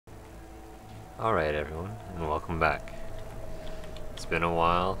Alright everyone, and welcome back. It's been a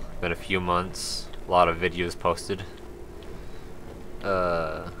while, been a few months, a lot of videos posted.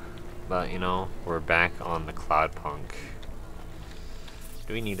 But you know, we're back on the Cloudpunk.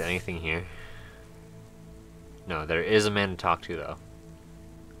 Do we need anything here? No, there is a man to talk to though.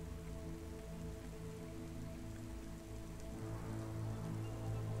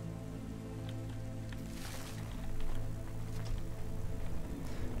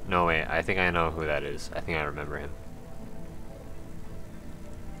 No wait, I think I know who that is. I think I remember him.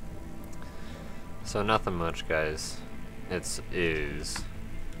 So nothing much, guys. It is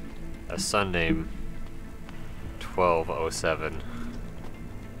a Sunday, 12:07.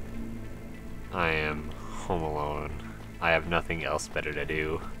 I am home alone. I have nothing else better to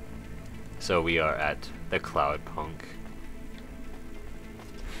do. So we are at the Cloudpunk.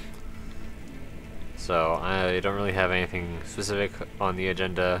 So I don't really have anything specific on the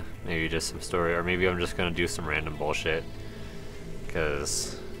agenda, maybe just some story, or maybe I'm just gonna do some random bullshit,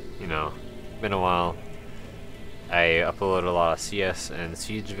 because, you know, been a while. I uploaded a lot of CS and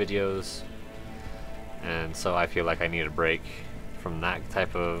Siege videos, and so I feel like I need a break from that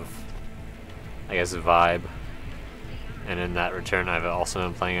type of, I guess, vibe. And in that return, I've also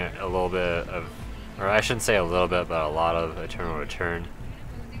been playing a little bit of, or I shouldn't say a little bit, but a lot of Eternal Return.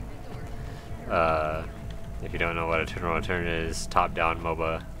 If you don't know what Eternal Return is, top-down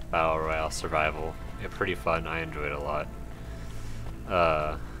MOBA Battle Royale survival. It's pretty fun. I enjoy it a lot.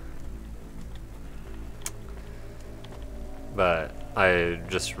 But I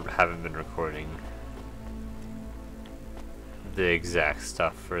just haven't been recording the exact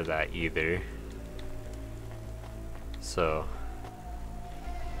stuff for that either. So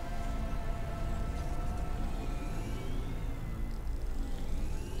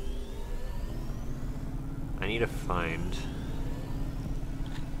I need to find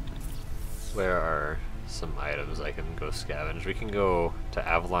where are some items I can go scavenge. We can go to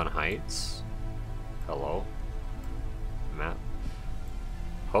Avalon Heights. Hello. Map.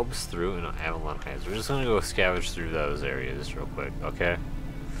 Hopes through in Avalon Heights. We're just gonna go scavenge through those areas real quick, okay?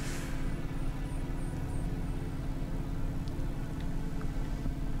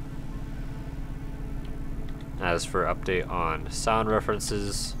 As for update on sound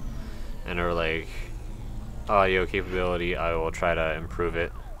references and or like audio capability, I will try to improve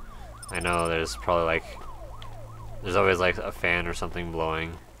it. I know there's probably like, there's always like a fan or something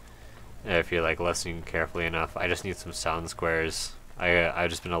blowing. If you're like listening carefully enough, I just need some sound squares. I've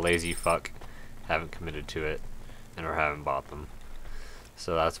just been a lazy fuck, haven't committed to it, and or haven't bought them.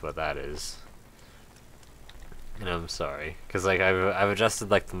 So that's what that is. And I'm sorry, cause like I've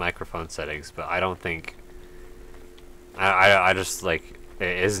adjusted like the microphone settings, but I don't think I just like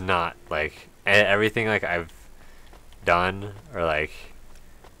it is not like everything like I've done or like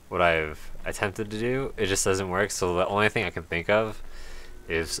what I've attempted to do, it just doesn't work. So the only thing I can think of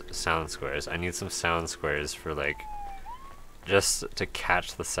is sound squares. I need some sound squares for like just to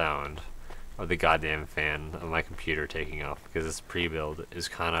catch the sound of the goddamn fan of my computer taking off, because this pre-build is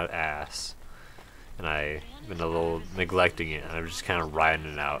kind of ass and I've been a little neglecting it and I'm just kind of riding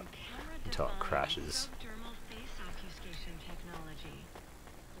it out until it crashes.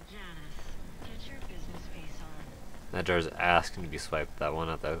 That jar's asking to be swiped, that one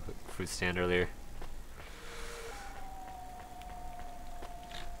at the fruit stand earlier.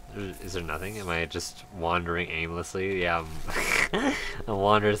 Is there nothing? Am I just wandering aimlessly? Yeah, I'm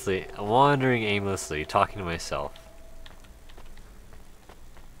wandering aimlessly, talking to myself.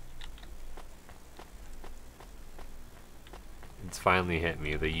 It's finally hit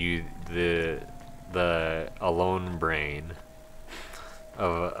me, the alone brain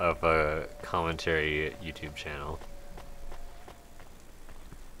of a commentary YouTube channel.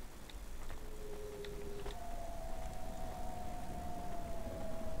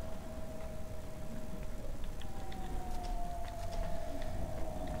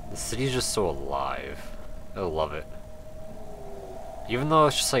 The city's just so alive. I love it. Even though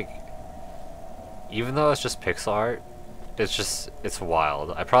it's just like, even though it's just pixel art, it's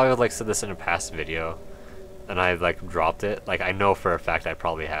wild. I probably would like said this in a past video, and I like dropped it. Like I know for a fact I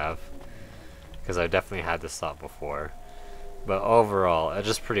probably have, because I've definitely had this thought before. But overall, it's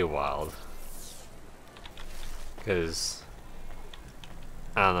just pretty wild. Because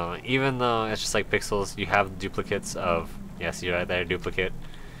I don't know. Even though it's just like pixels, you have duplicates of, yeah, see right there, duplicate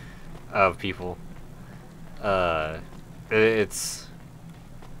of people. It's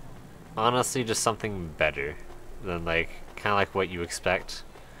honestly just something better than like kind of like what you expect,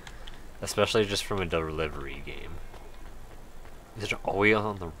 especially just from a delivery game. Is it always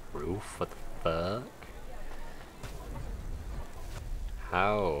on the roof? What the fuck?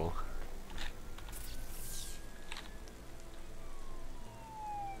 How?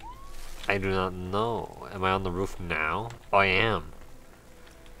 I do not know. Am I on the roof now? Oh, I am.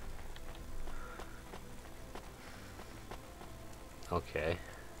 Okay.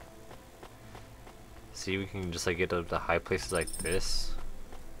 See, we can just like get up to high places like this.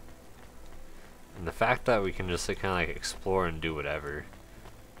 And the fact that we can just like, kind of like explore and do whatever.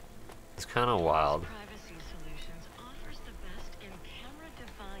 It's kind of wild. Privacy Solutions offers the best in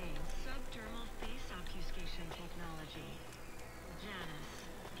camera-defying subdermal face obfuscation technology. Janice,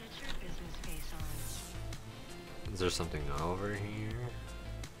 get your business face on. Is there something over here?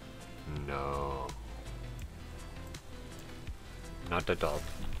 No. Not at all.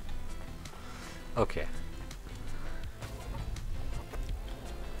 Okay.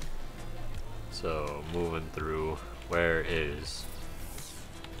 So, moving through, where is...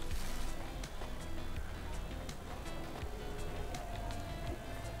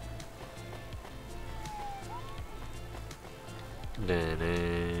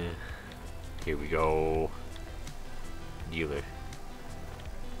 Here we go. Dealer.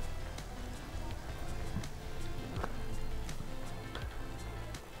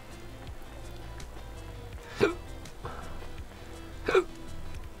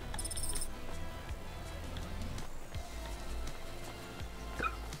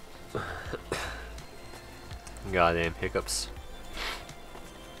 Goddamn hiccups.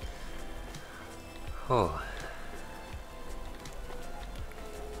 Oh.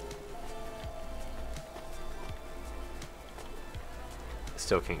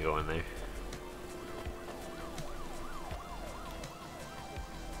 Still can't go in there.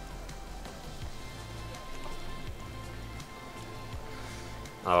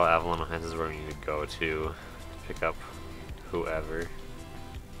 Oh, Avalon Heights is where we need to go to pick up whoever.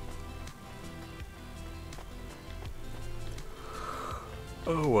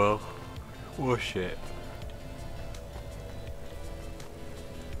 Oh well. Oh shit.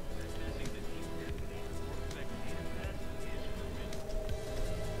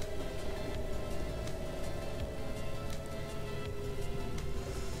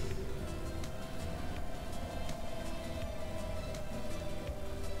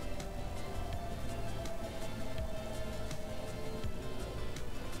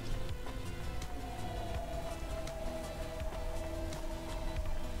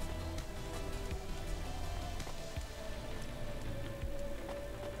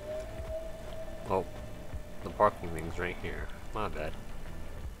 Oh, the parking thing's right here. My bad.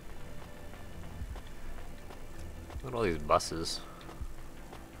 Look at all these buses.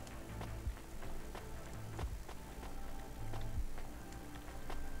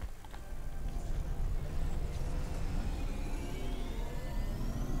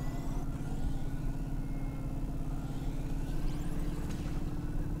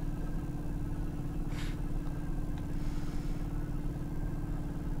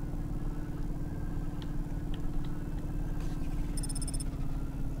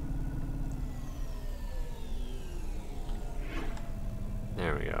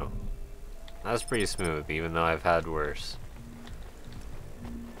 There we go. That's pretty smooth, even though I've had worse.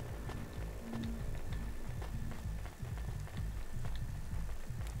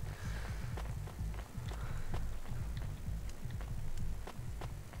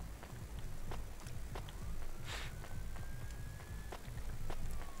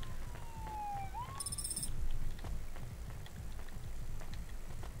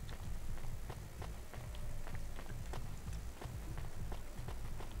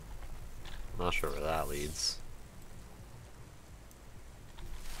 Not sure where that leads.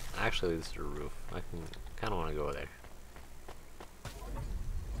 Actually leads to a roof. I kind of want to go there.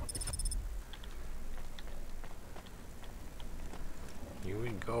 Here we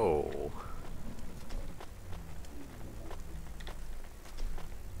go.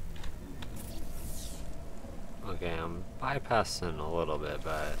 Okay, I'm bypassing a little bit,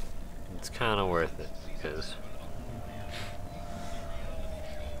 but it's kind of worth it because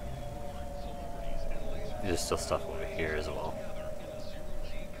there's still stuff over here as well.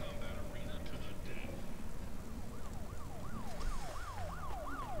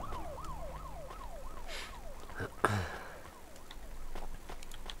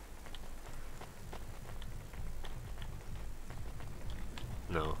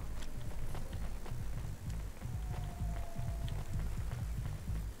 No.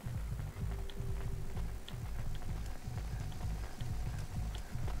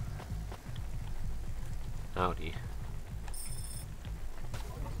 Howdy.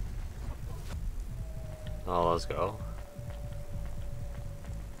 Oh, let's go.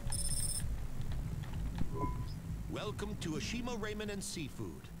 Welcome to Ashima Ramen and Seafood.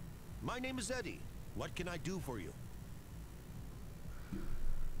 My name is Eddie. What can I do for you?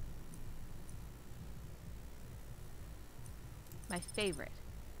 My favorite.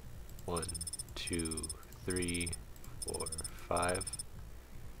 1, 2, 3, 4, 5.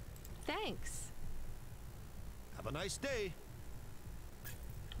 Thanks. Have a nice day.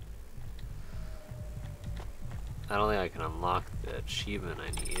 I don't think I can unlock the achievement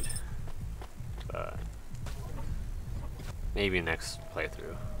I need, but maybe next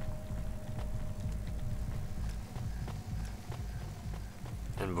playthrough.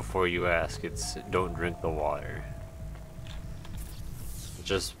 And before you ask, it's don't drink the water.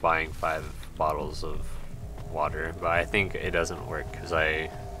 Just buying 5 bottles of water, but I think it doesn't work because I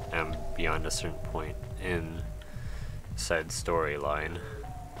am beyond a certain point in said storyline.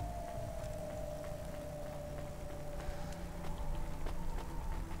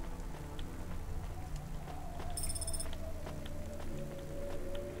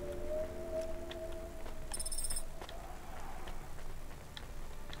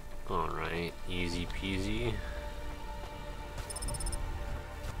 Alright, easy peasy.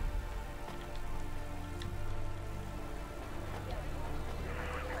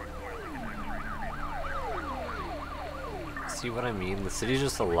 See what I mean? The city's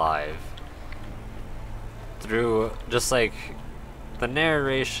just alive. Through just like the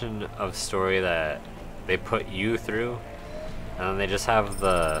narration of story that they put you through, and then they just have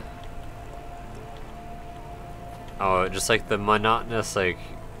the just like the monotonous like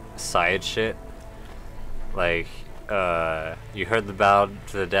side shit. Like you heard the Battle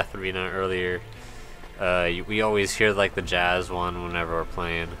to the Death Arena earlier. We always hear like the jazz one whenever we're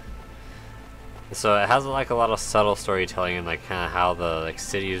playing. So it has like a lot of subtle storytelling and like kind of how the like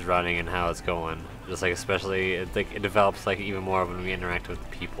city is running and how it's going. Just like especially it develops like even more when we interact with the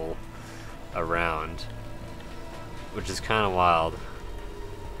people around, which is kind of wild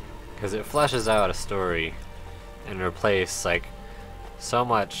because it fleshes out a story and replaces like so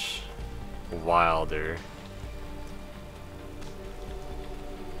much wilder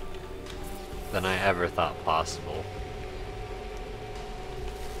than I ever thought possible.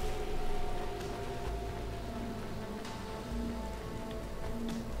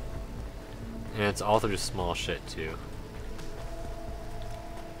 And it's all through small shit too.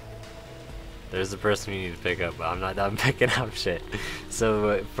 There's the person we need to pick up, but I'm not done picking up shit.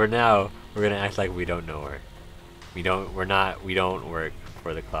 So for now, we're gonna act like we don't know her. We don't work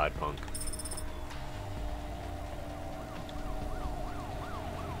for the Cloudpunk.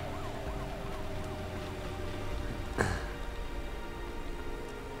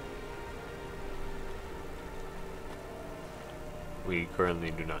 We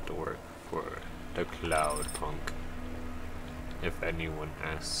currently do not work for the Cloudpunk. If anyone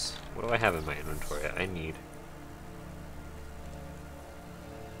asks, what do I have in my inventory? I need.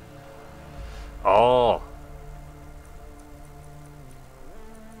 Oh!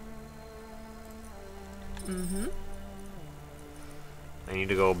 Mm-hmm. I need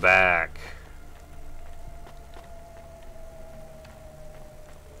to go back.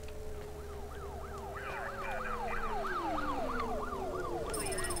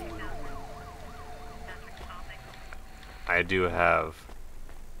 I do have.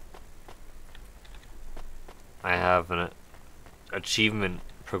 I have an achievement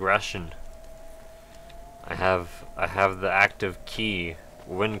progression. I have the active key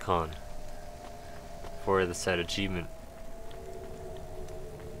WinCon for the said achievement.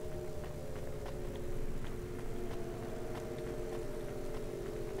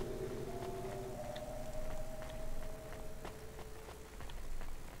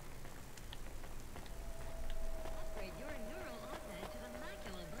 Upgrade your neural offset to the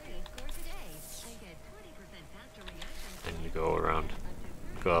macula braille score today and get 20% faster reaction I need to go around.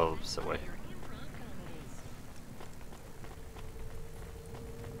 Go that way. your improv comedies.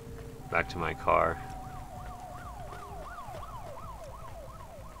 Back to my car.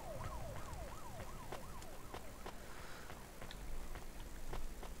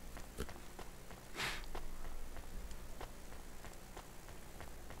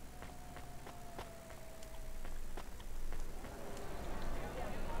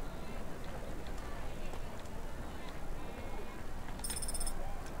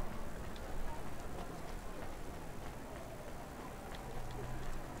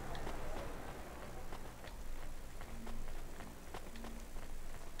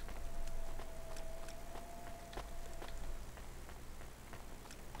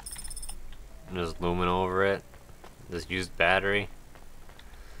 And just looming over it. This used battery.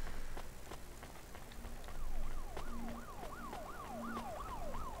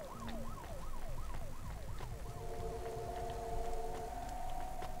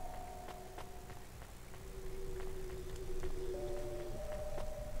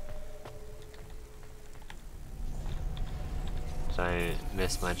 I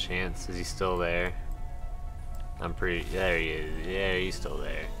missed my chance. Is he still there? I'm pretty. There he is. Yeah, he's still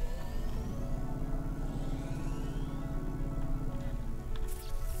there.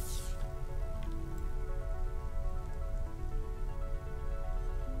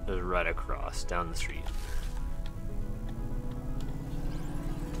 Just right across, down the street.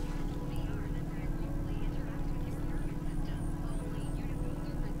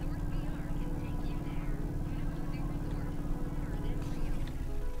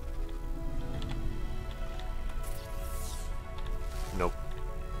 Nope.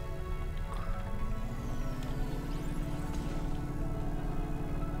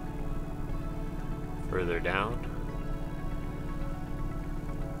 Further down.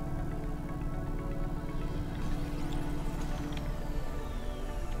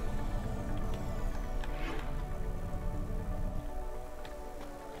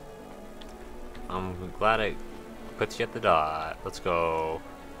 I'm glad it puts you at the dot. Let's go.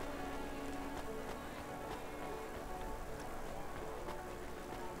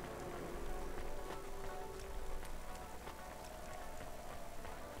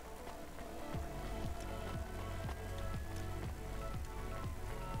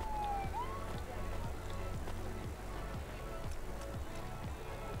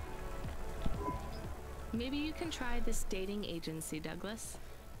 Maybe you can try this dating agency, Douglas.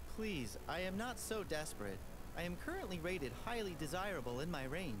 Please, I am not so desperate. I am currently rated highly desirable in my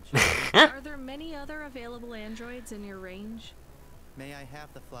range. Are there many other available androids in your range? May I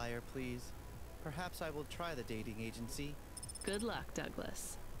have the flyer, please? Perhaps I will try the dating agency. Good luck,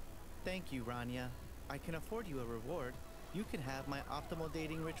 Douglas. Thank you, Rania. I can afford you a reward. You can have my optimal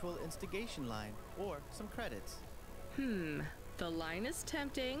dating ritual instigation line, or some credits. The line is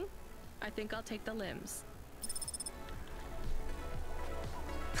tempting. I think I'll take the limbs.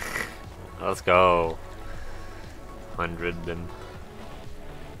 Let's go. 100 then.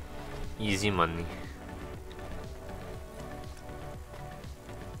 Easy money.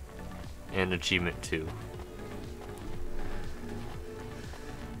 And achievement too.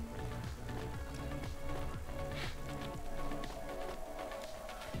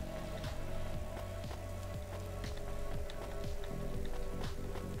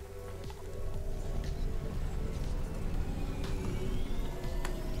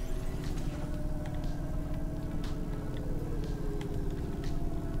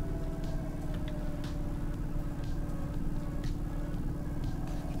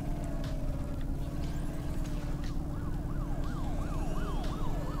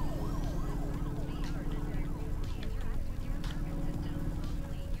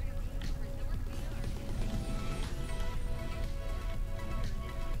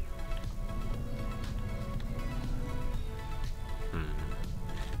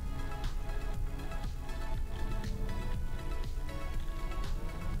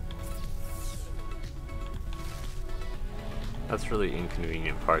 That's really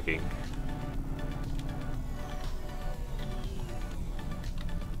inconvenient parking.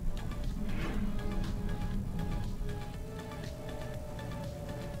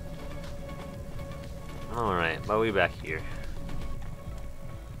 Alright, but we back here.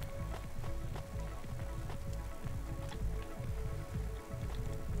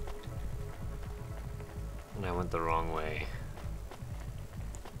 And I went the wrong way.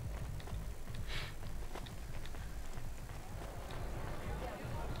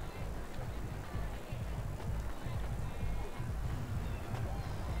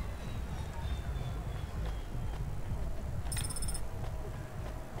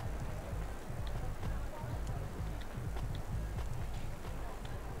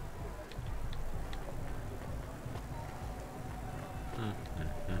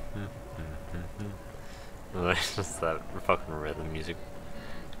 It's just that fucking rhythm music.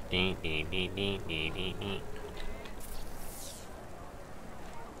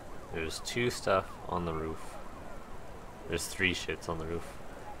 There's two stuff on the roof. There's three shits on the roof.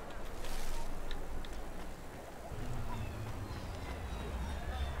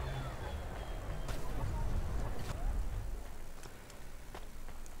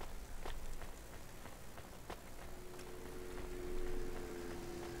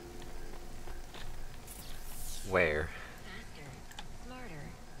 Where? Faster, smarter,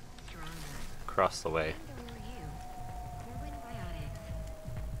 stronger. Across the way. And over you. Corwin Biotics.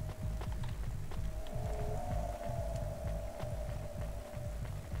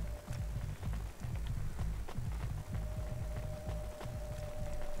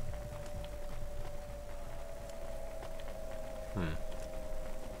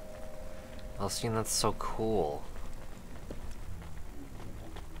 Elsie, that's so cool.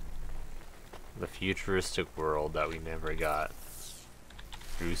 The futuristic world that we never got.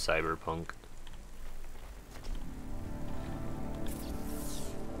 True cyberpunk.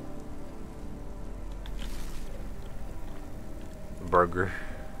 Burger.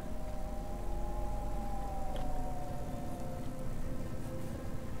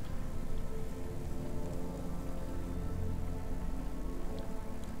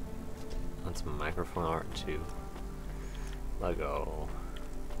 That's microphone art too. Lego.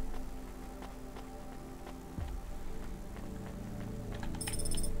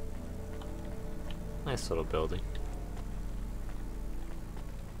 Nice little building.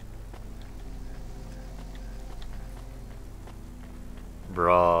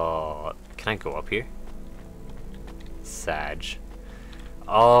 Bro, can I go up here? Sag.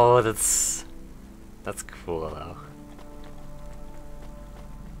 Oh, that's cool though.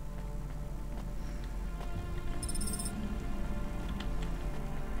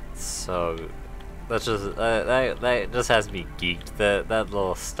 So that's just that just has me geeked. That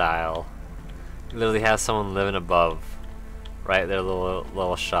little style. You literally have someone living above, right? Their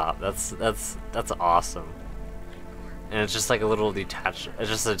little shop. That's awesome. And it's just like a little detached. It's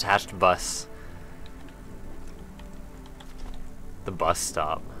just an attached bus. The bus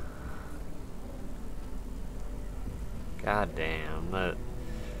stop. God damn. That.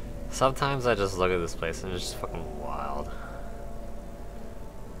 Sometimes I just look at this place and it's just fucking wild.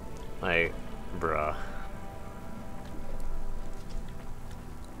 Like, bruh.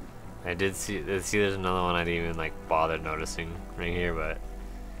 I did see there's another one I didn't even like bother noticing right here, but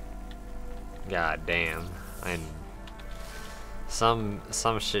god damn. Some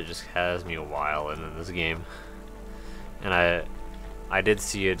shit just has me wild in this game. And I did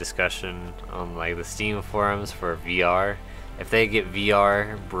see a discussion on like the Steam forums for VR. If they get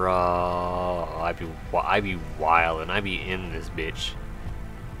VR, bro, I'd be wild and I'd be in this bitch.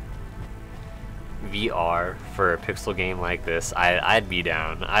 VR for a pixel game like this, I'd be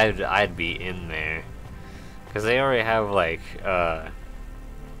down. I'd be in there, cause they already have like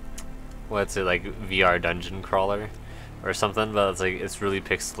what's it, like VR dungeon crawler or something, but it's like it's really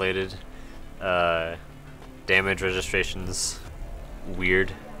pixelated. Damage registration's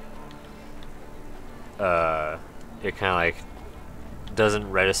weird. It kind of like doesn't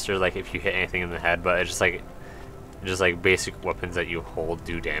register like if you hit anything in the head, but it's just like basic weapons that you hold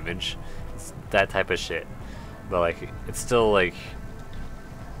do damage. That type of shit, but like it's still like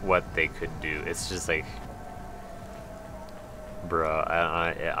what they could do. It's just like, bruh,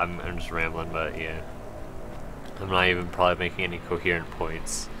 I'm just rambling, but yeah, I'm not even probably making any coherent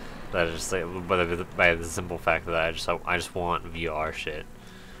points. That is just like, but by the simple fact that I just want VR shit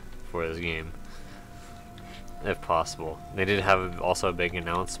for this game, if possible. They did have also a big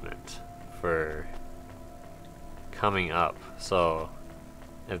announcement for coming up, so.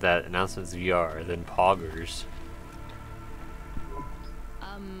 If that announcement's VR, then poggers.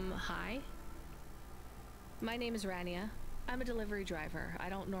 Hi. My name is Rania. I'm a delivery driver. I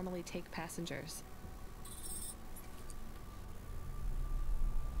don't normally take passengers.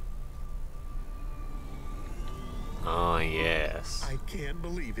 Oh, yes. I can't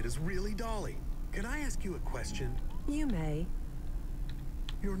believe it is really Dolly. Can I ask you a question? You may.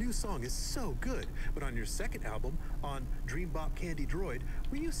 Your new song is so good, but on your second album, on Dream Bop Candy Droid,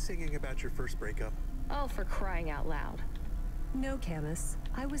 were you singing about your first breakup? Oh, for crying out loud. No, Camus.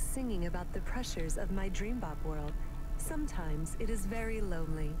 I was singing about the pressures of my dream bop world. Sometimes it is very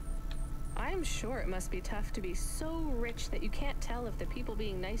lonely. I'm sure it must be tough to be so rich that you can't tell if the people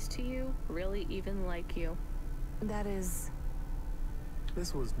being nice to you really even like you. That is...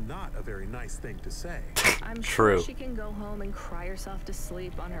 This was not a very nice thing to say. I'm True. sure she can go home and cry herself to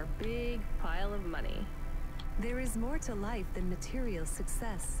sleep on her big pile of money. There is more to life than material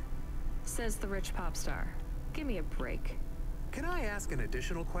success. Says the rich pop star. Give me a break. Can I ask an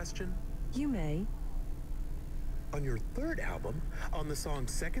additional question? You may. On your third album, on the song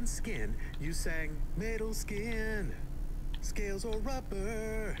Second Skin, you sang metal skin, scales or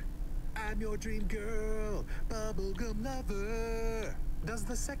rubber, I'm your dream girl, bubblegum lover. Does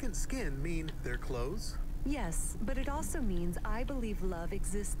the second skin mean their clothes? Yes, but it also means I believe love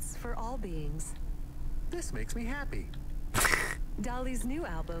exists for all beings. This makes me happy. Dolly's new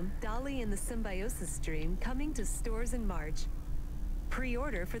album, Dolly and the Symbiosis Dream, coming to stores in March.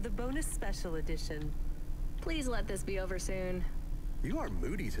 Pre-order for the bonus special edition. Please let this be over soon. You are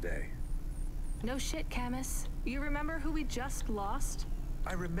moody today. No shit, Camus. You remember who we just lost?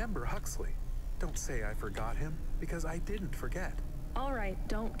 I remember Huxley. Don't say I forgot him, because I didn't forget. All right,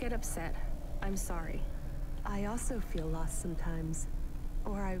 don't get upset. I'm sorry. I also feel lost sometimes.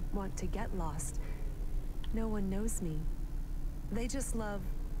 Or I want to get lost. No one knows me. They just love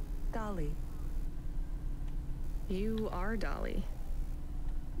Dolly. You are Dolly.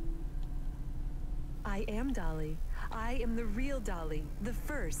 I am Dolly. I am the real Dolly, the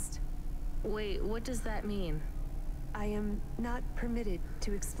first. Wait, what does that mean? I am not permitted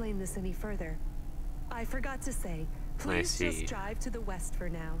to explain this any further. I forgot to say, please just drive to the west for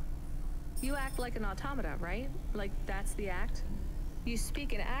now. You act like an automata, right? Like that's the act? You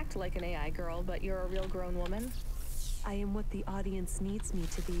speak and act like an AI girl, but you're a real grown woman? I am what the audience needs me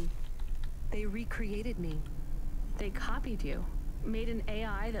to be. They recreated me. They copied you? Made an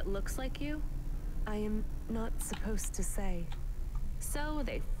AI that looks like you? I am not supposed to say. So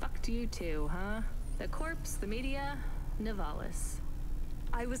they fucked you too, huh? The corpse, the media, Nivalis.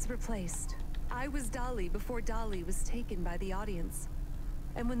 I was replaced. I was Dolly before Dolly was taken by the audience.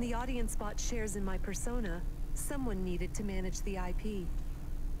 And when the audience bought shares in my persona, someone needed to manage the IP.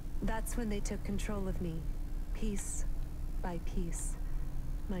 That's when they took control of me, piece by piece.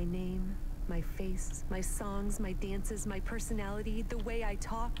 My name, my face, my songs, my dances, my personality, the way I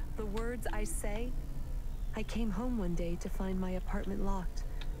talk, the words I say. I came home one day to find my apartment locked.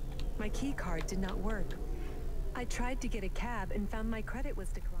 My key card did not work. I tried to get a cab and found my credit was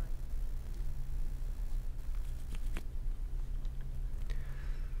declined.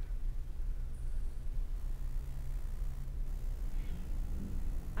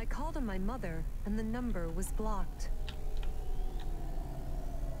 I called on my mother, and the number was blocked.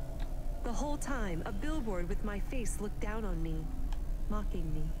 The whole time, a billboard with my face looked down on me,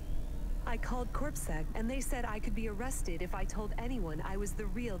 mocking me. I called CorpSec, and they said I could be arrested if I told anyone I was the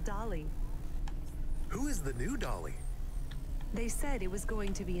real Dolly. Who is the new Dolly? They said it was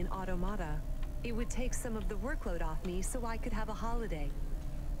going to be an automata. It would take some of the workload off me so I could have a holiday.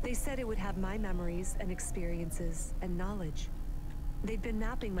 They said it would have my memories and experiences and knowledge. They'd been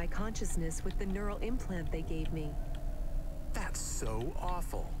mapping my consciousness with the neural implant they gave me. That's so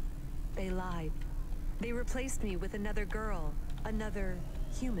awful. They lied. They replaced me with another girl, another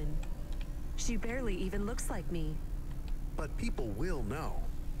human. She barely even looks like me. But people will know.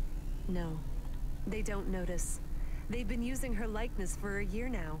 No, they don't notice. They've been using her likeness for a year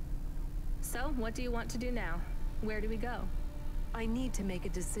now. So, what do you want to do now? Where do we go? I need to make a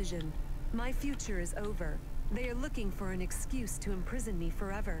decision. My future is over. They are looking for an excuse to imprison me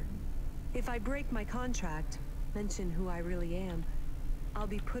forever. If I break my contract, mention who I really am, I'll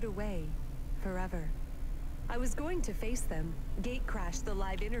be put away forever. I was going to face them, gatecrash the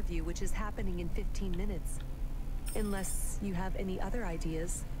live interview which is happening in 15 minutes. Unless you have any other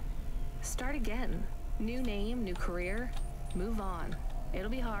ideas. Start again. New name, new career. Move on. It'll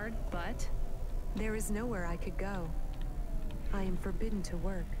be hard, but... There is nowhere I could go. I am forbidden to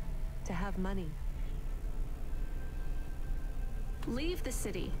work, to have money. Leave the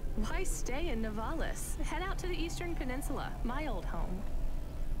city. Why stay in Nivalis? Head out to the Eastern Peninsula, my old home.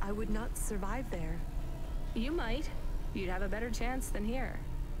 I would not survive there. You might. You'd have a better chance than here.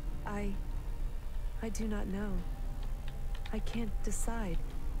 I do not know. I can't decide.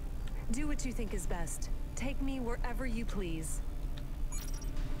 Do what you think is best. Take me wherever you please.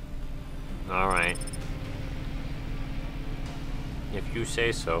 Alright. If you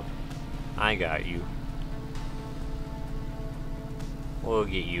say so, I got you. We'll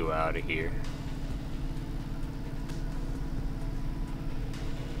get you out of here.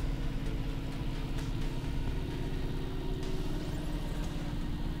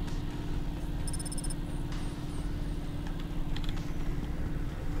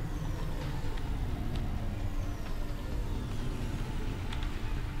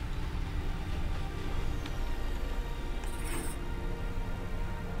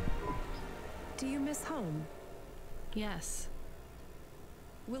 Do you miss home? Yes.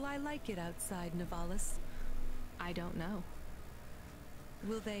 Will I like it outside Nivalis? I don't know.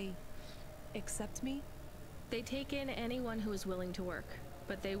 Will they accept me? They take in anyone who is willing to work,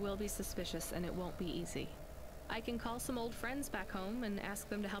 but they will be suspicious and it won't be easy. I can call some old friends back home and ask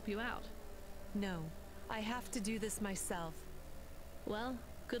them to help you out. No, I have to do this myself. Well,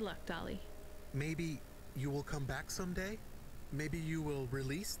 good luck, Dolly. Maybe you will come back someday? Maybe you will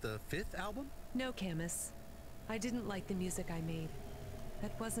release the 5th album? No, Camus. I didn't like the music I made.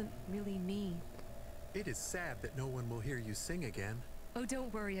 That wasn't really me. It is sad that no one will hear you sing again. Oh,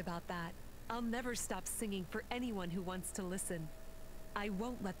 don't worry about that. I'll never stop singing for anyone who wants to listen. I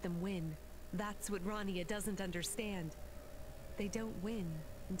won't let them win. That's what Rania doesn't understand. They don't win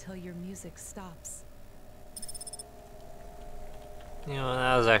until your music stops. You know,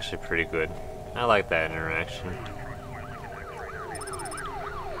 that was actually pretty good. I like that interaction.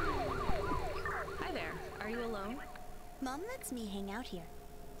 Hi there. Are you alone? Mom lets me hang out here.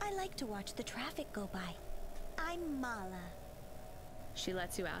 I like to watch the traffic go by. I'm Mala. She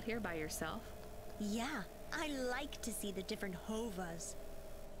lets you out here by yourself? Yeah, I like to see the different hovas.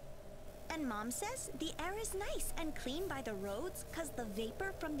 And Mom says the air is nice and clean by the roads because the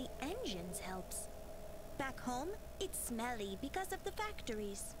vapor from the engines helps. Back home, it's smelly because of the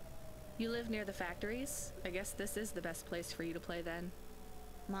factories. You live near the factories? I guess this is the best place for you to play then.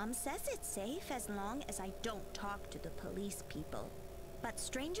 Mom says it's safe as long as I don't talk to the police people. But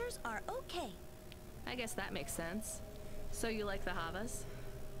strangers are okay. I guess that makes sense. So you like the Havas?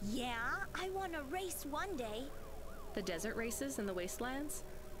 Yeah, I want to race one day. The desert races in the wastelands?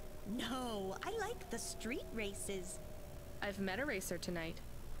 No, I like the street races. I've met a racer tonight.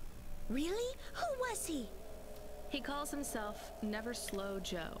 Really? Who was he? He calls himself Never Slow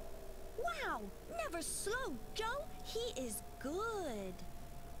Joe. Wow, Never Slow Joe? He is good.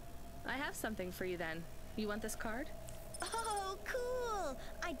 I have something for you then. You want this card? Oh, cool.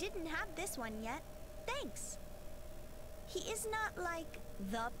 I didn't have this one yet. Thanks. He is not like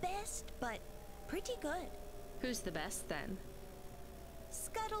the best, but pretty good. Who's the best then?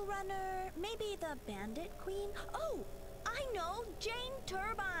 Scuttle Runner, maybe the Bandit Queen. Oh, I know, Jane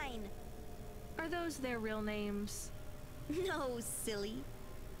Turbine. Are those their real names? No, silly.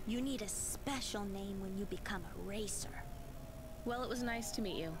 You need a special name when you become a racer. Well, it was nice to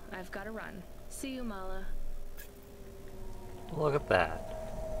meet you. I've got to run. See you, Mala. Look at that.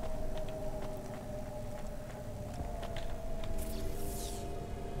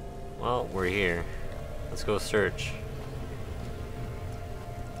 Well, we're here. Let's go search.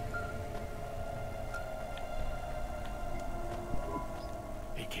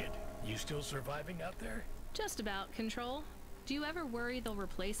 Hey kid, you still surviving out there? Just about, Control. Do you ever worry they'll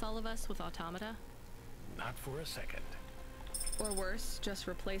replace all of us with automata? Not for a second. Or worse, just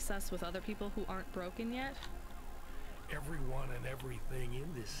replace us with other people who aren't broken yet? Everyone and everything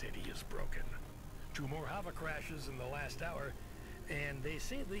in this city is broken. 2 more Hava crashes in the last hour, and they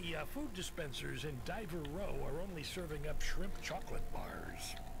say the food dispensers in Diver Row are only serving up shrimp chocolate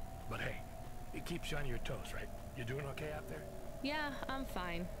bars. But hey, it keeps you on your toes, right? You doing okay out there? Yeah, I'm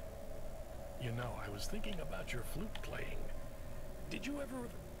fine. You know, I was thinking about your flute playing. Did you ever...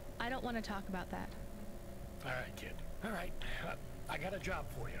 I don't want to talk about that. All right, kid. All right. I got a job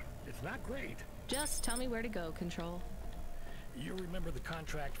for you. It's not great. Just tell me where to go, Control. You remember the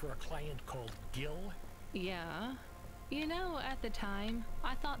contract for a client called Gil? Yeah. You know, at the time,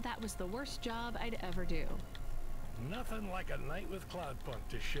 I thought that was the worst job I'd ever do. Nothing like a night with Cloudpunk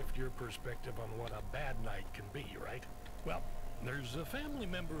to shift your perspective on what a bad night can be, right? Well, there's a family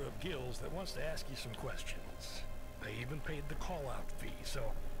member of Gil's that wants to ask you some questions. They even paid the call-out fee, so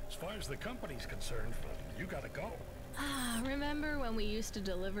as far as the company's concerned, you gotta go. Ah, remember when we used to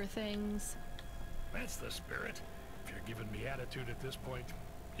deliver things? That's the spirit. If you're giving me attitude at this point,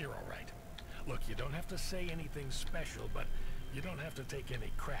 you're all right. Look, you don't have to say anything special, but you don't have to take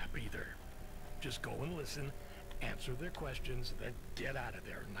any crap either. Just go and listen, answer their questions, then get out of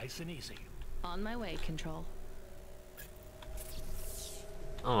there, nice and easy. On my way, Control.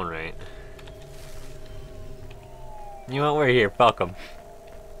 Alright. You know what? We're here. Fuck 'em.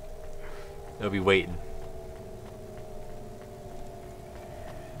 They'll be waiting.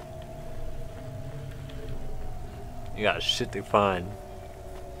 You got shit to find.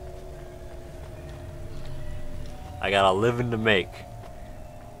 I got a living to make.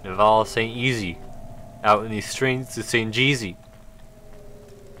 Nivalis ain't easy. Out in these streets, it's ain't Jeezy.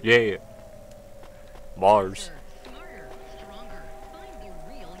 Yeah. Bars. Smarter, stronger. Find the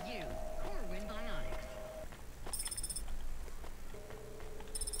real you. Corwin Bionics.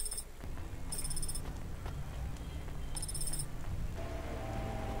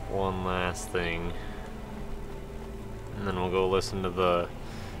 One last thing. And then we'll go listen to the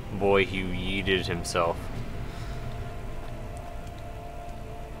boy who yeeted himself.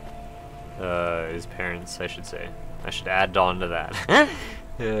 His parents, I should say. I should add on to that.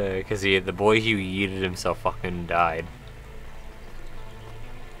 Because the boy who yeeted himself fucking died.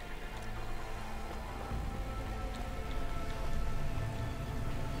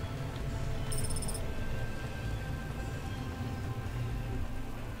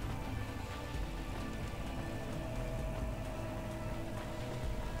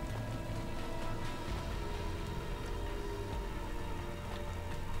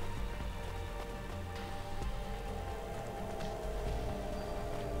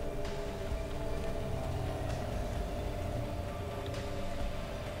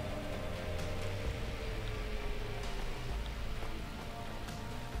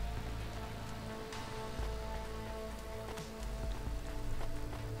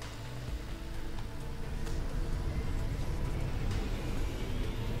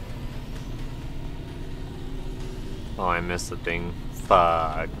 Oh, I missed the thing.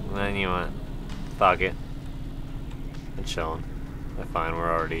 Fuck. Then you want? Fuck it. It's chilling. That's fine,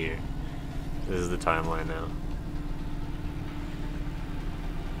 we're already here. This is the timeline now.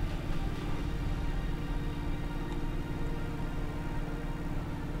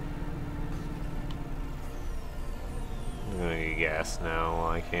 I'm gonna get gas now while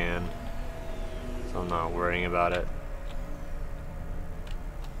I can, so I'm not worrying about it.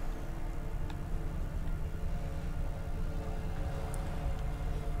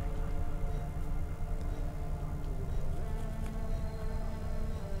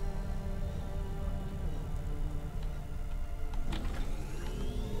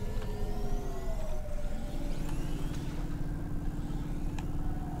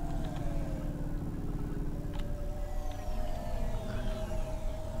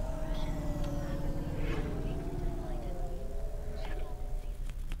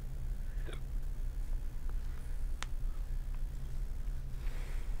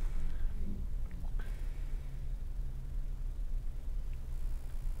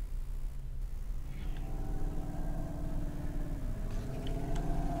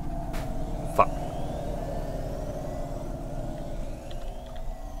 Fuck.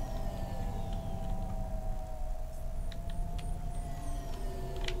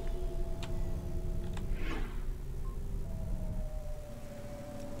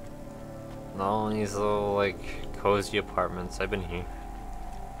 All these little, like, cozy apartments. I've been here.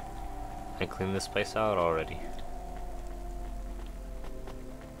 I cleaned this place out already.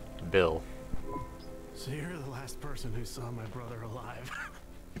 Bill. So you're the last person who saw my brother alive.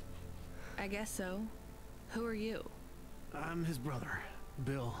 I guess so. Who are you? I'm his brother,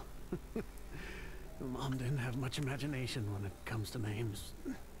 Bill. Mom didn't have much imagination when it comes to names.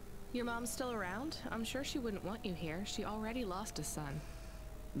 Your mom's still around? I'm sure she wouldn't want you here. She already lost a son.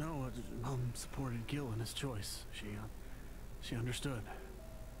 No, Mom supported Gil in his choice. She understood.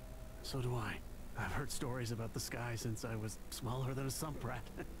 So do I. I've heard stories about the sky since I was smaller than a sump rat.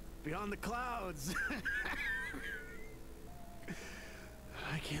 Beyond the clouds!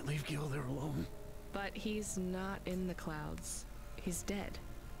 I can't leave Gil there alone. But he's not in the clouds. He's dead.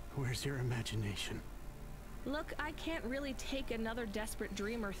 Where's your imagination? Look, I can't really take another desperate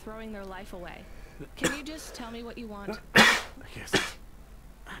dreamer throwing their life away. Can you just tell me what you want? I guess.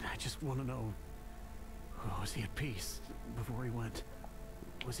 I just want to know, was he at peace before he went?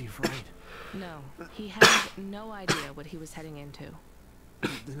 Was he afraid? No, he had no idea what he was heading into.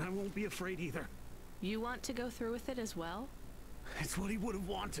 Then I won't be afraid either. You want to go through with it as well? It's what he would have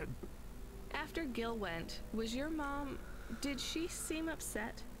wanted. After Gil went, was your mom... did she seem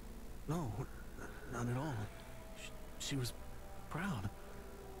upset? No, not at all. She was proud.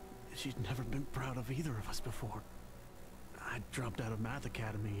 She'd never been proud of either of us before. I dropped out of Math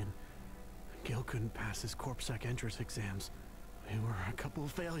Academy and Gil couldn't pass his CorpSec entrance exams. We were a couple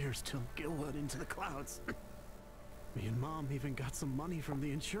of failures till Gil went into the clouds. Me and Mom even got some money from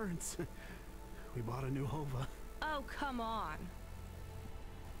the insurance. We bought a new Hova. Oh, come on.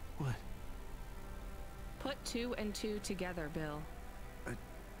 What? Put 2 and 2 together, Bill.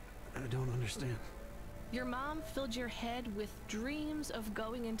 I don't understand. Your mom filled your head with dreams of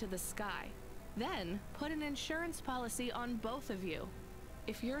going into the sky. Then put an insurance policy on both of you.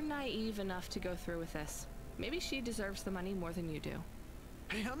 If you're naive enough to go through with this, maybe she deserves the money more than you do.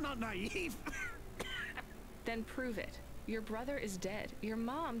 Hey, I'm not naive. Then prove it. Your brother is dead. Your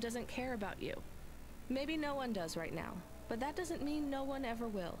mom doesn't care about you. Maybe no one does right now, but that doesn't mean no one ever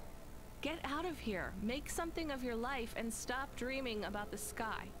will. Get out of here, make something of your life, and stop dreaming about the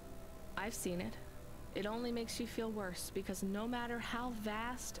sky. I've seen it. It only makes you feel worse because no matter how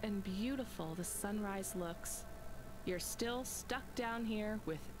vast and beautiful the sunrise looks, you're still stuck down here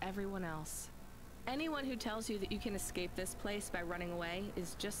with everyone else. Anyone who tells you that you can escape this place by running away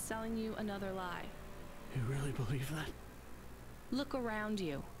is just selling you another lie. You really believe that? Look around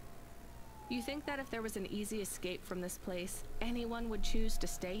you. You think that if there was an easy escape from this place, anyone would choose to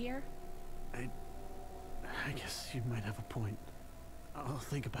stay here? I guess you might have a point. I'll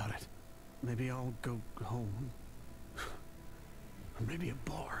think about it. Maybe I'll go home. Or maybe a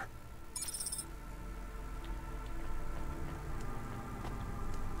bar.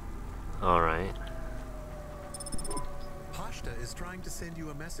 Alright. Pashta is trying to send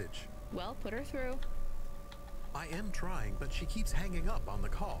you a message. Well, put her through. I am trying, but she keeps hanging up on the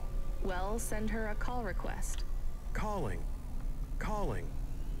call. Well, send her a call request. Calling. Calling.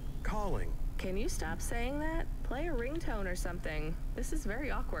 Calling. Can you stop saying that? Play a ringtone or something. This is very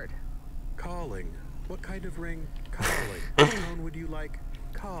awkward. Calling. What kind of ring? Calling. What tone would you like?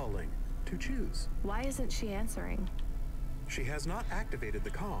 Calling. To choose. Why isn't she answering? She has not activated the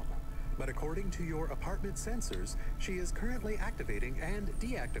comm, but according to your apartment sensors, she is currently activating and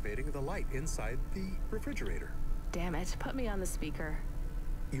deactivating the light inside the refrigerator. Damn it, put me on the speaker.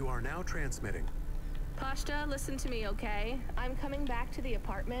 You are now transmitting. Pashta, listen to me, okay? I'm coming back to the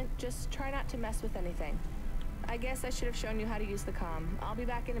apartment. Just try not to mess with anything. I guess I should have shown you how to use the comm. I'll be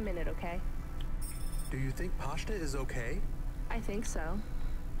back in a minute, okay? Do you think Pashta is okay? I think so.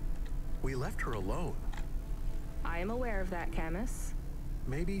 We left her alone. I am aware of that, Camus.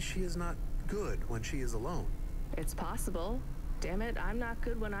 Maybe she is not good when she is alone. It's possible. Damn it, I'm not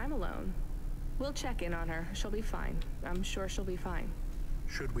good when I'm alone. We'll check in on her. She'll be fine. I'm sure she'll be fine.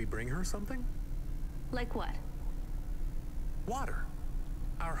 Should we bring her something? Like what? Water.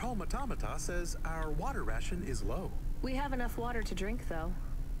 Our home automata says our water ration is low. We have enough water to drink, though.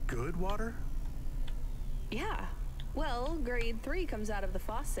 Good water? Yeah. Well, grade 3 comes out of the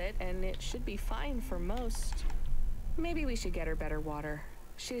faucet, and it should be fine for most. Maybe we should get her better water.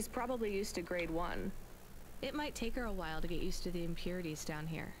 She's probably used to grade 1. It might take her a while to get used to the impurities down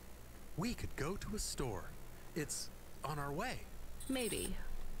here. We could go to a store. It's on our way. Maybe.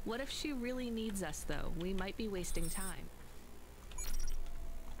 What if she really needs us, though? We might be wasting time.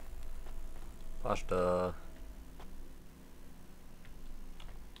 Pashta.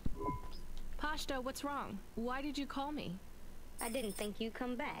 Pashta, what's wrong? Why did you call me? I didn't think you'd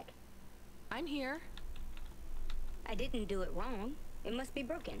come back. I'm here. I didn't do it wrong. It must be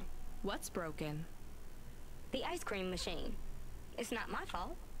broken. What's broken? The ice cream machine. It's not my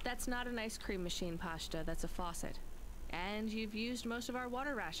fault. That's not an ice cream machine, Pashta. That's a faucet. And you've used most of our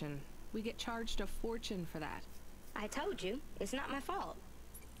water ration. We get charged a fortune for that. I told you, it's not my fault.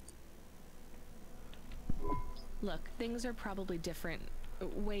 Look, things are probably different,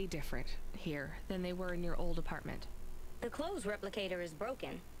 way different here than they were in your old apartment. The clothes replicator is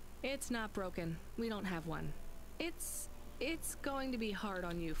broken. It's not broken. We don't have one. It's going to be hard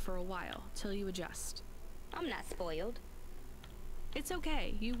on you for a while, till you adjust. I'm not spoiled. It's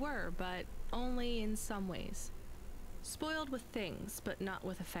okay, you were, but only in some ways. Spoiled with things, but not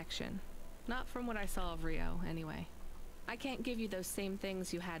with affection. Not from what I saw of Rio, anyway. I can't give you those same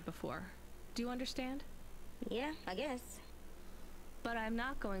things you had before. Do you understand? Yeah, I guess. But I'm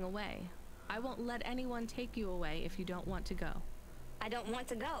not going away. I won't let anyone take you away if you don't want to go. I don't want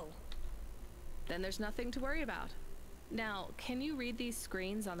to go. Then there's nothing to worry about. Now, can you read these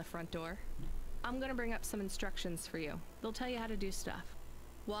screens on the front door? I'm gonna bring up some instructions for you. They'll tell you how to do stuff.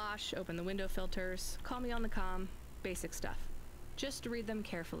 Wash, open the window filters, call me on the comm, basic stuff. Just read them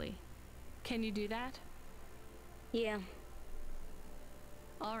carefully. Can you do that? Yeah.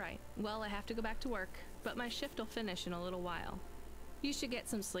 Alright, well I have to go back to work, but my shift will finish in a little while. You should get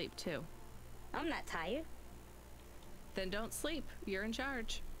some sleep too. I'm not tired. Then don't sleep, you're in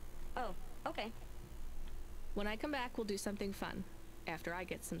charge. Oh, okay. When I come back, we'll do something fun, after I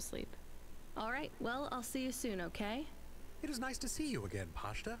get some sleep. Alright, well, I'll see you soon, okay? It is nice to see you again,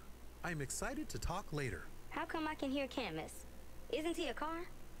 Pashta. I am excited to talk later. How come I can hear Camus? Isn't he a car?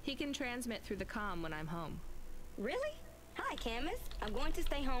 He can transmit through the comm when I'm home. Really? Hi, Camus. I'm going to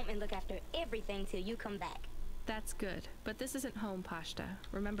stay home and look after everything till you come back. That's good, but this isn't home, Pashta.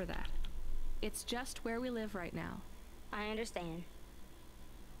 Remember that. It's just where we live right now. I understand.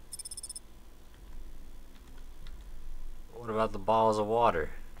 What about the balls of water?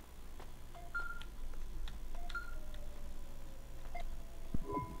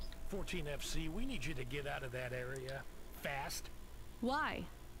 FC, we need you to get out of that area. Fast. Why?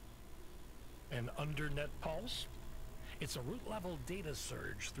 An undernet pulse? It's a root-level data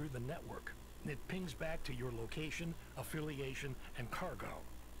surge through the network. It pings back to your location, affiliation, and cargo.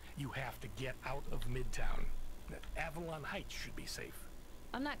 You have to get out of Midtown. Avalon Heights should be safe.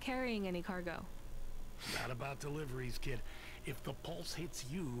 I'm not carrying any cargo. Not about deliveries, kid. If the pulse hits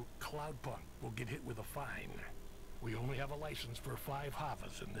you, Cloudpunk will get hit with a fine. We only have a license for 5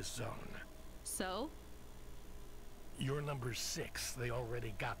 Havas in this zone. So? You're number 6. They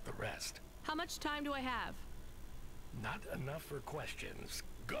already got the rest. How much time do I have? Not enough for questions.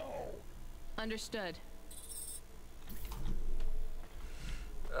 Go! Understood.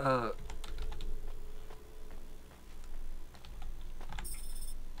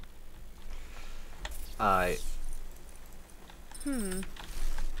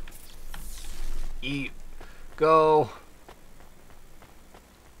 Eat. Go.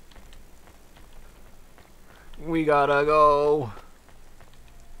 We gotta go.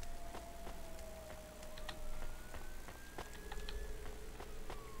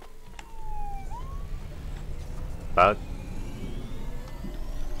 Bug.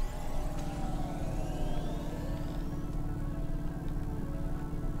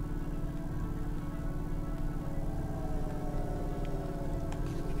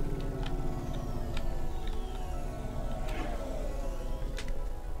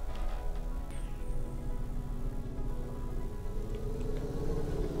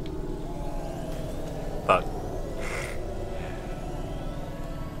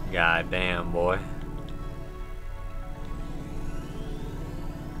 God damn, boy.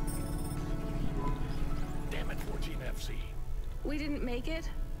 Damn it, 14FC. We didn't make it?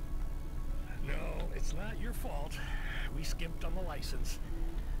 No, it's not your fault. We skimped on the license.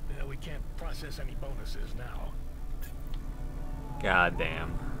 We can't process any bonuses now. God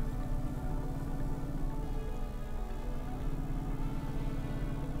damn.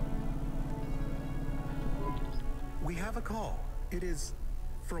 We have a call. It is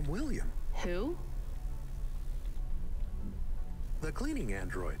from William, Who? the cleaning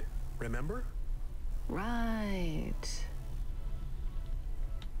android. Remember? Right.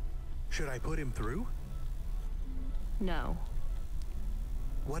 Should I put him through? No.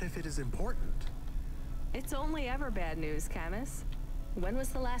 What if it is important? It's only ever bad news, Camus. When was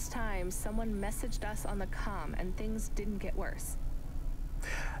the last time someone messaged us on the comm and things didn't get worse?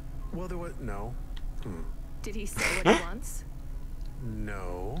 Well, there was no. Did he say what he wants?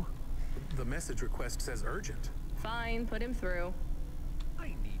 No. The message request says urgent. Fine, put him through. I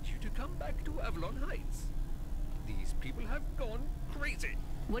need you to come back to Avalon Heights. These people have gone crazy.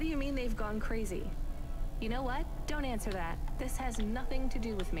 What do you mean they've gone crazy? You know what? Don't answer that. This has nothing to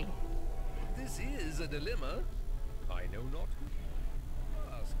do with me. This is a dilemma. I know not who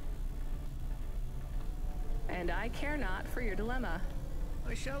to ask. And I care not for your dilemma.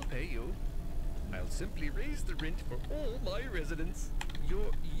 I shall pay you. I'll simply raise the rent for all my residents. Your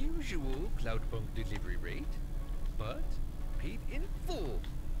usual Cloudpunk delivery rate, but paid in full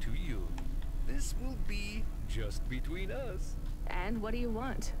to you. This will be just between us. And what do you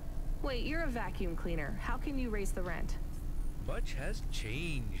want? Wait, you're a vacuum cleaner. How can you raise the rent? Much has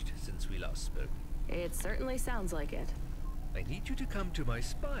changed since we last spoke. It certainly sounds like it. I need you to come to my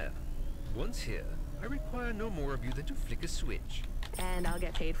spire. Once here, I require no more of you than to flick a switch. And I'll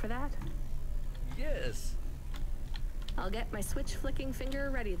get paid for that? Yes. I'll get my switch flicking finger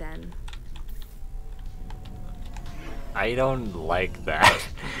ready then. I don't like that.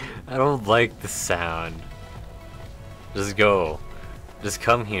 I don't like the sound. Just go. Just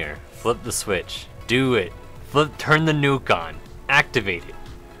come here. Flip the switch. Do it. Turn the nuke on. Activate it.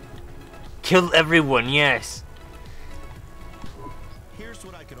 Kill everyone, yes. Here's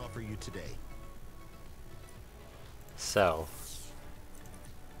what I can offer you today. So.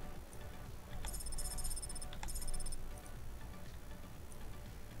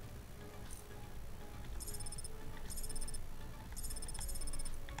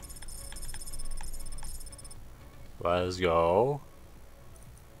 Let's go.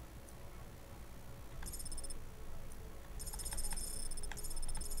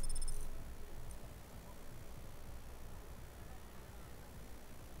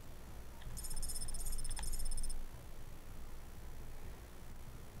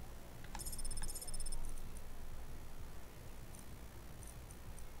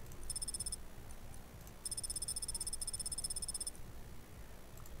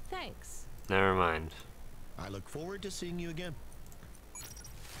 Thanks. Never mind. I look forward to seeing you again.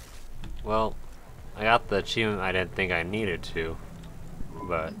 Well, I got the achievement I didn't think I needed to,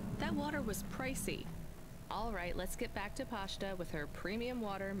 but That water was pricey. All right, let's get back to Pashta with her premium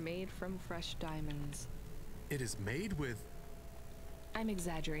water made from fresh diamonds. It is made with. I'm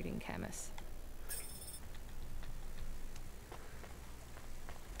exaggerating, Camus.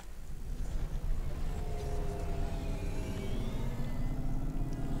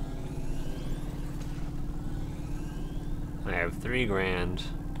 I have 3 grand.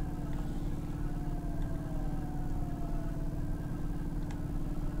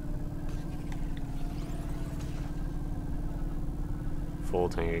 Full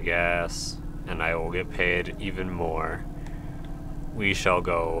tank of gas, and I will get paid even more. We shall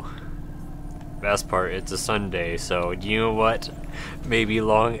go. Best part, it's a Sunday, so you know what? Maybe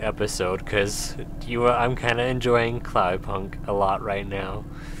long episode, cause I'm kind of enjoying Cloudpunk a lot right now.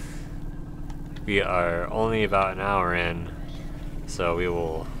 We are only about an hour in, so we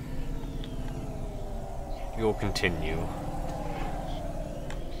will continue.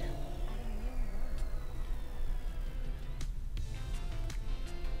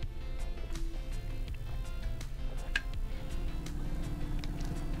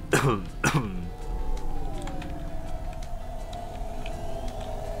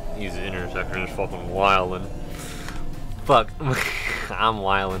 These intersections fucking wildin'. Fuck, I'm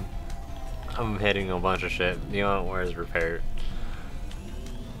wildin'. I'm hitting a bunch of shit. You know what? Where's repair?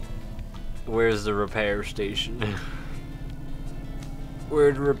 Where's the repair station?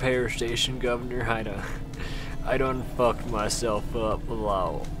 Where's the repair station, Governor? I done fucked myself up a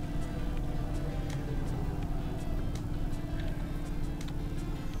lot.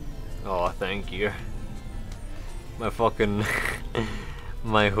 Oh, thank you. My fucking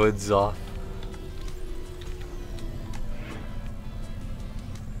My hood's off.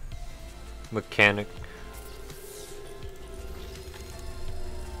 Mechanic.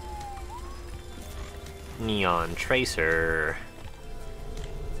 Neon tracer.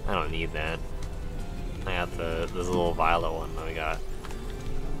 I don't need that. I got this little violet one that we got.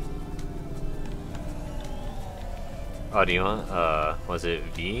 Oh, do you want? Was it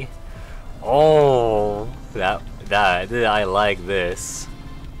V? Oh, that I like this.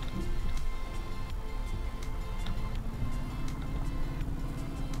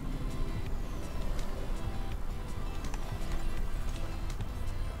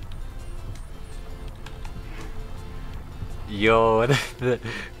 Yo, the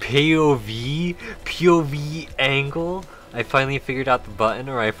POV angle. I finally figured out the button,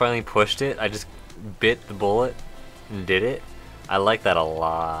 or I finally pushed it. I just bit the bullet and did it. I like that a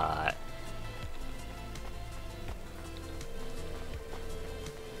lot.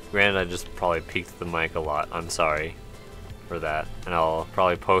 Granted, I just probably peaked the mic a lot. I'm sorry for that, and I'll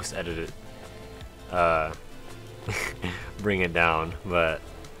probably post-edit it, bring it down. But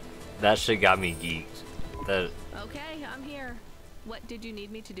that shit got me geeked. That. Okay, I'm here. What did you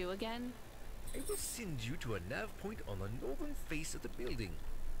need me to do again? I will send you to a nav point on the northern face of the building.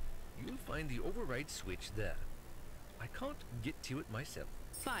 You'll find the override switch there. I can't get to it myself.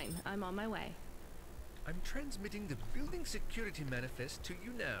 Fine, I'm on my way. I'm transmitting the building security manifest to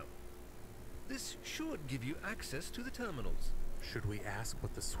you now. This should give you access to the terminals. Should we ask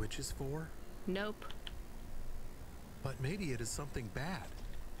what the switch is for? Nope. But maybe it is something bad.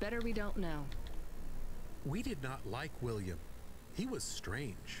 Better we don't know. We did not like William. He was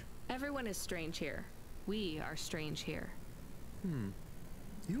strange. Everyone is strange here. We are strange here.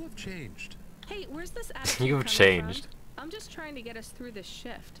 You have changed. Hey, where's this attitude You've coming changed. from? I'm just trying to get us through this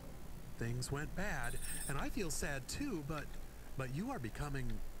shift. Things went bad, and I feel sad too, but you are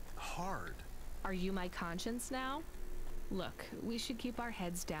becoming hard. Are you my conscience now? Look, we should keep our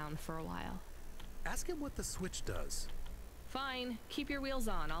heads down for a while. Ask him what the switch does. Fine, keep your wheels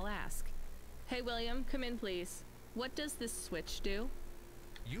on, I'll ask. Hey William, come in please. What does this switch do?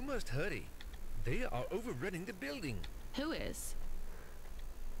 You must hurry. They are overrunning the building. Who is?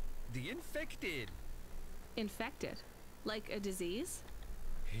 The infected. Infected? Like a disease?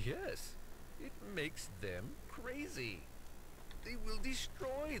 Yes, it makes them crazy. They will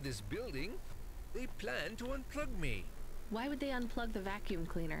destroy this building. They plan to unplug me. Why would they unplug the vacuum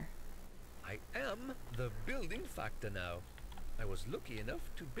cleaner? I am the building factor now. I was lucky enough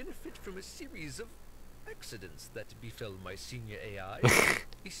to benefit from a series of accidents that befell my senior AI.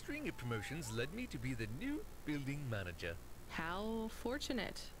 A string of promotions led me to be the new building manager. How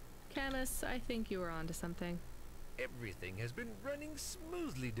fortunate. Camus, I think you were onto something. Everything has been running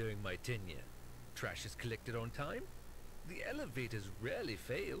smoothly during my tenure. Trash is collected on time. The elevators rarely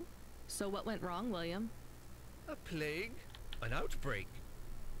fail. So what went wrong, William? A plague, an outbreak.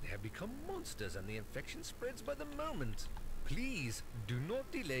 They have become monsters and the infection spreads by the moment. Please do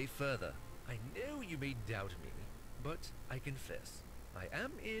not delay further. I know you may doubt me, but I confess, I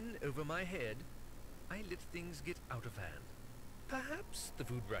am in over my head. I let things get out of hand. Perhaps the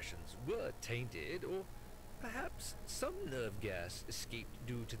food rations were tainted, or perhaps some nerve gas escaped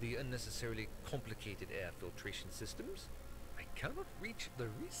due to the unnecessarily complicated air filtration systems. I cannot reach the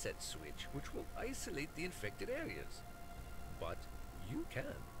reset switch, which will isolate the infected areas. But you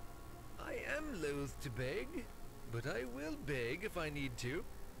can. I am loath to beg, but I will beg if I need to.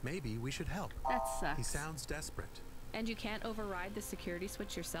 Maybe we should help. That sucks. He sounds desperate. And you can't override the security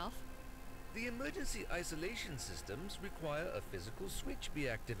switch yourself? The emergency isolation systems require a physical switch be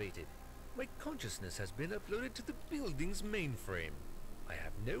activated. My consciousness has been uploaded to the building's mainframe. I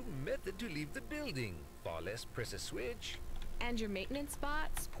have no method to leave the building, far less press a switch. And your maintenance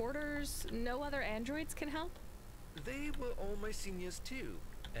bots, porters, no other androids can help? They were all my seniors too,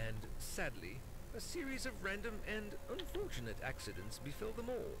 and sadly, a series of random and unfortunate accidents befell them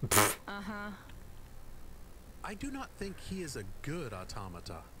all. Uh-huh. I do not think he is a good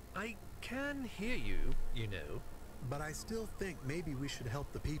automata. I can hear you, you know. But I still think maybe we should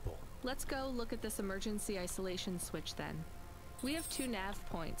help the people. Let's go look at this emergency isolation switch then. We have 2 nav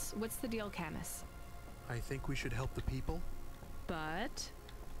points. What's the deal, Camus? I think we should help the people. But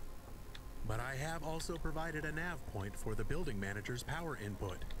I have also provided a nav point for the building manager's power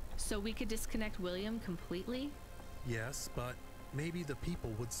input. so we could disconnect William completely? Yes, but maybe the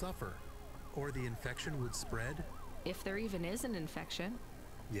people would suffer. Or the infection would spread. If there even is an infection.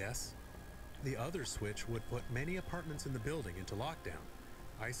 Yes. The other switch would put many apartments in the building into lockdown,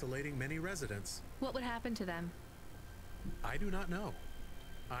 isolating many residents. What would happen to them? I do not know.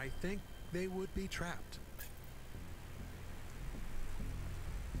 I think they would be trapped.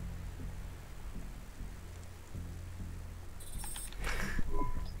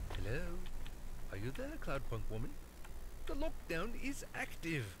 you there, Cloudpunk woman? The lockdown is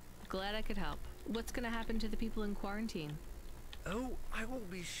active. Glad I could help. What's gonna happen to the people in quarantine? Oh, I will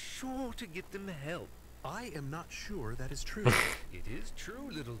be sure to get them help. I am not sure that is true. It is true,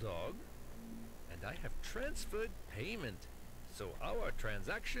 little dog. And I have transferred payment. So our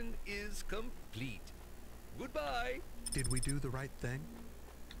transaction is complete. Goodbye. Did we do the right thing?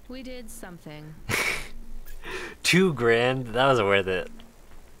 We did something. $2,000? That was worth it.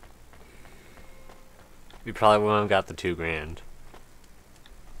 We probably wouldn't have got the $2,000. Gamble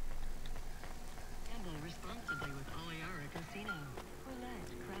responsibly with Oliara Casino.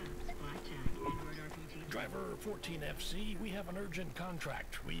 Roulette, craps, blackjack, Edward RPG. Driver 14FC, we have an urgent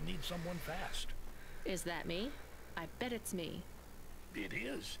contract. We need someone fast. Is that me? I bet it's me. It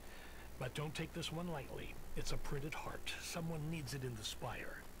is. But don't take this one lightly. It's a printed heart. Someone needs it in the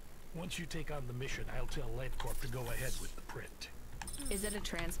spire. Once you take on the mission, I'll tell LifeCorp to go ahead with the print. Is it a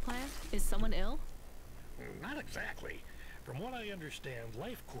transplant? Is someone ill? Not exactly. From what I understand,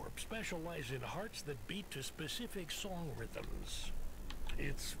 LifeCorp specialize in hearts that beat to specific song rhythms.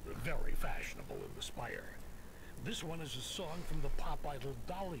 It's very fashionable in the spire. This one is a song from the pop idol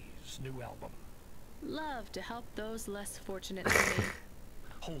Dolly's new album. Love to help those less fortunate than me.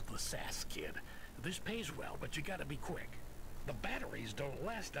 Hold the sass, kid. This pays well, but you gotta be quick. The batteries don't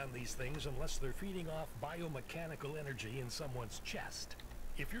last on these things unless they're feeding off biomechanical energy in someone's chest.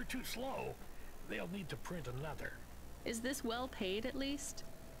 If you're too slow, they'll need to print another. Is this well paid at least?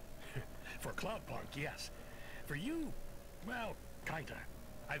 For Cloudpunk, yes. For you, well, kinda.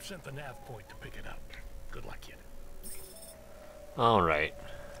 I've sent the nav point to pick it up. Good luck, kid. Alright.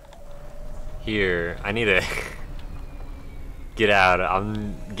 Here, I need to get out.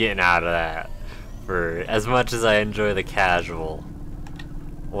 I'm getting out of that. For as much as I enjoy the casual,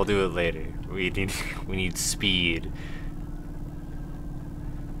 we'll do it later. We need speed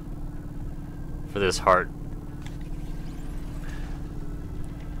for this heart.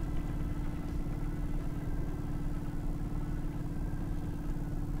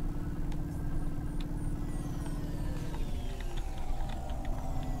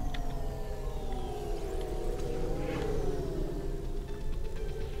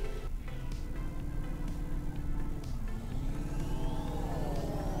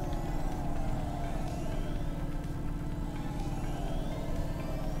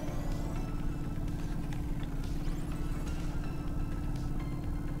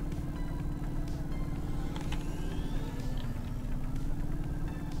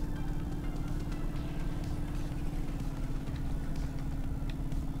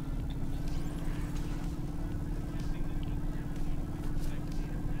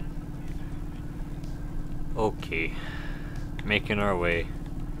 Okay, making our way.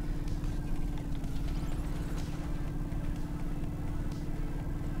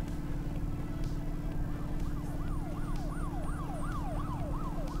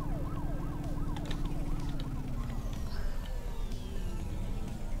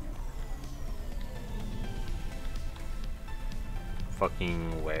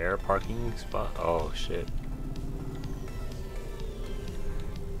 Fucking where? Parking spot? Oh shit.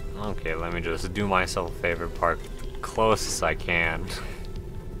 Okay, let me just do myself a favor, park close as I can.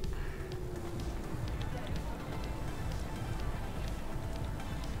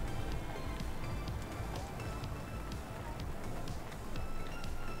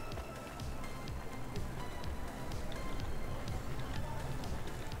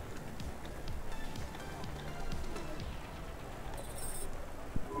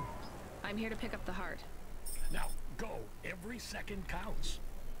 I'm here to pick up the heart. Now, go. Every second counts.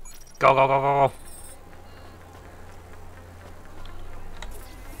 Go, go, go, go,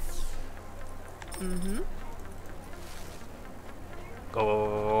 go. Mm-hmm. Go, go, go,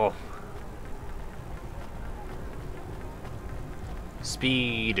 go, go.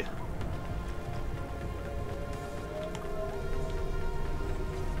 Speed.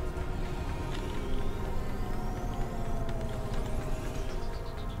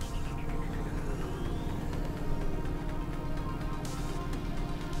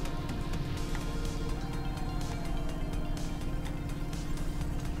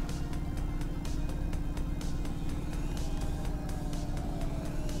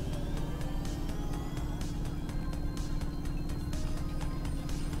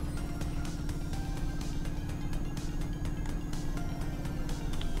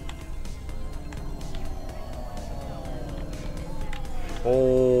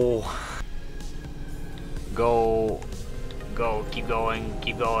 Oh, go, go, keep going,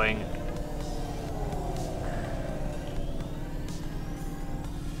 keep going.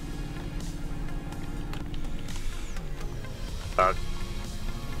 Fuck.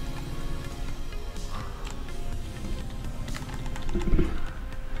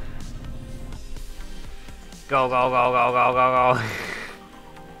 Go, go, go, go, go, go, go.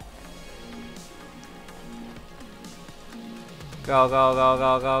 Go, go, go,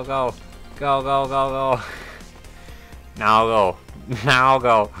 go, go, go. Go, go, go, go. Now go. Now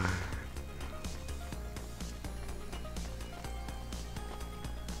go.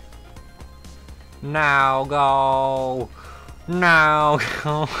 Now go. Now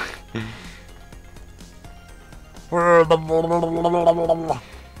go.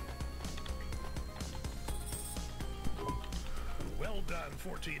 Well done,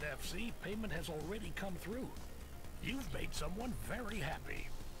 14FC. Payment has already come through. You've made someone very happy.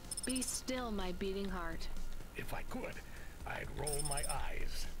 Be still, my beating heart. If I could, I'd roll my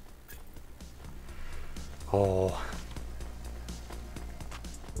eyes. Oh.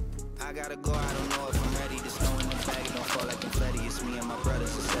 I gotta go, I don't know if I'm ready. The snow in the bag, don't fall like confetti. It's me and my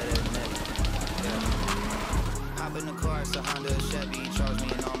brothers instead of the net. Yeah. Hop in the car, it's a Honda, a Chevy. Charge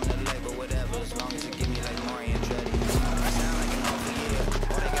me an arm and a leg, but whatever. As long as you give me like Mario Andretti. I sound like an awful year.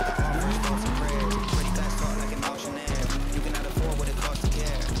 All they got to offer is thoughts and prayers. Pretty fast talk like an auctioneer. You cannot afford what it costs to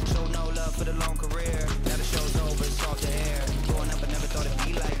care. Show no love for the long career. Now the show's over, it's off the air. Growing up, I never thought it'd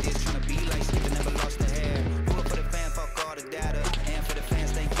be like this. Trying to be like Skip, I never lost the hair. Pull up for the fan, fuck all the data. And for the fans,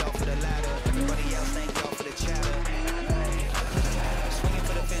 thank y'all for the ladder. Everybody else, thank y'all for the chatter. Swinging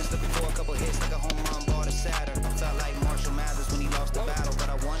for the fence, looking for a couple hits like a home run ball to Saturn. Felt like Marshall Mathers when he lost the battle, but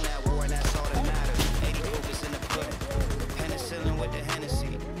I won that war and that's all that matters. 80 proof is in the pudding. Penicillin with the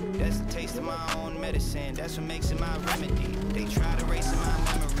Hennessy. That's the taste of my own medicine. That's what makes it my remedy. They try to erase my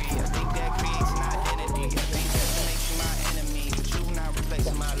memory. I think that creates an identity. I think that makes you my enemy, but you not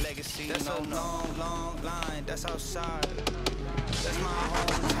replacing my legacy. That's a long, long line. That's outside. That's my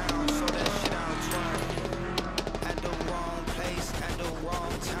hometown. So that shit I don't try. At the wrong place, at the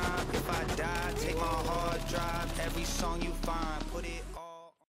wrong time. If I die, take my hard drive. Every song you find.